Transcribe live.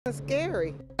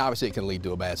Scary. Obviously, it can lead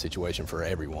to a bad situation for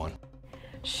everyone.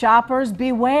 Shoppers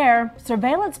beware.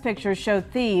 Surveillance pictures show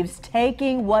thieves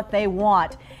taking what they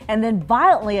want and then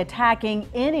violently attacking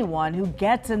anyone who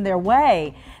gets in their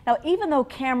way. Now, even though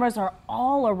cameras are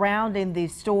all around in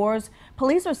these stores,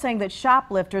 police are saying that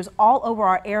shoplifters all over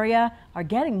our area are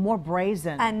getting more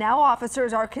brazen. And now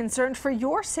officers are concerned for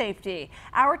your safety.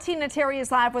 Our Tina Terry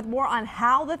is live with more on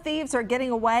how the thieves are getting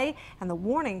away and the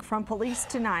warning from police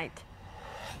tonight.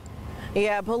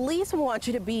 Yeah, police want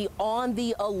you to be on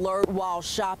the alert while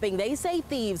shopping. They say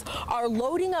thieves are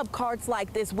loading up carts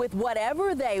like this with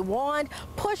whatever they want,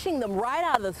 pushing them right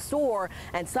out of the store,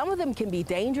 and some of them can be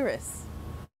dangerous.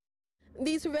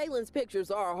 These surveillance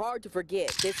pictures are hard to forget.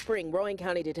 This spring, Rowan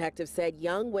County detectives said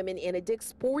young women in a Dick's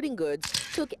Sporting Goods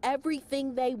took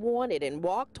everything they wanted and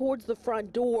walked towards the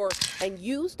front door and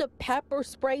used a pepper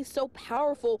spray so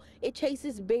powerful it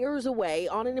chases bears away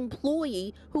on an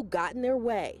employee who got in their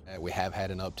way. We have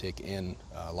had an uptick in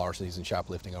larcenies and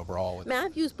shoplifting overall.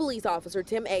 Matthews police officer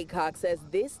Tim Aycock says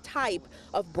this type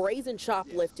of brazen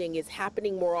shoplifting is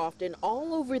happening more often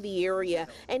all over the area,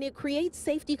 and it creates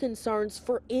safety concerns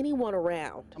for anyone around.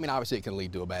 I mean, obviously it can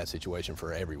lead to a bad situation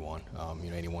for everyone,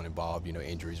 anyone involved,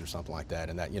 injuries or something like that,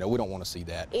 and that, we don't want to see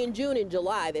that. In June and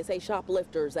July, they say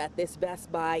shoplifters at this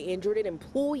Best Buy injured an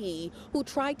employee who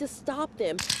tried to stop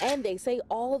them, and they say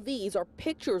all of these are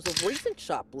pictures of recent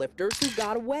shoplifters who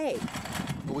got away.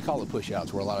 We call it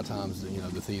push-outs, where a lot of times,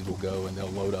 the thieves will go and they'll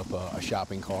load up a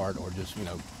shopping cart or just,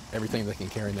 everything they can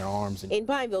carry in their arms. In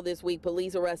Pineville this week,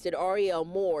 police arrested Arielle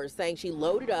Moore, saying she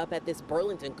loaded up at this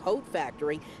Burlington coat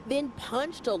factory, then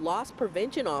punched a loss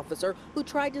prevention officer who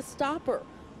tried to stop her.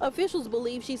 Officials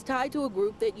believe she's tied to a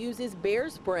group that uses bear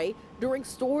spray during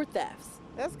store thefts.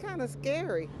 That's kind of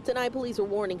scary. Tonight, police are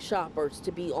warning shoppers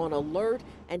to be on alert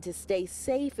and to stay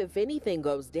safe if anything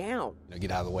goes down.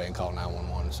 Get out of the way and call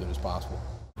 911 as soon as possible.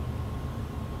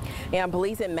 And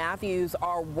police in Matthews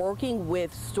are working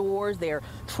with stores. They're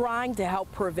trying to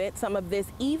help prevent some of this,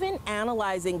 even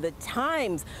analyzing the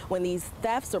times when these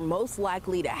thefts are most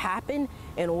likely to happen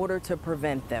in order to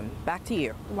prevent them. Back to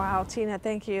you. Wow, Tina,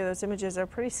 thank you. Those images are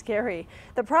pretty scary.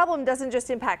 The problem doesn't just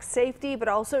impact safety, but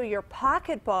also your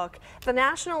pocketbook. The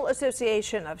National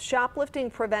Association of Shoplifting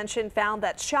Prevention found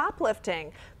that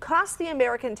shoplifting costs the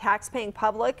American taxpaying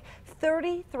public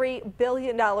 $33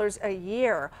 billion a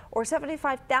year, or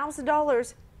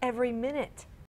 $75,000 every minute.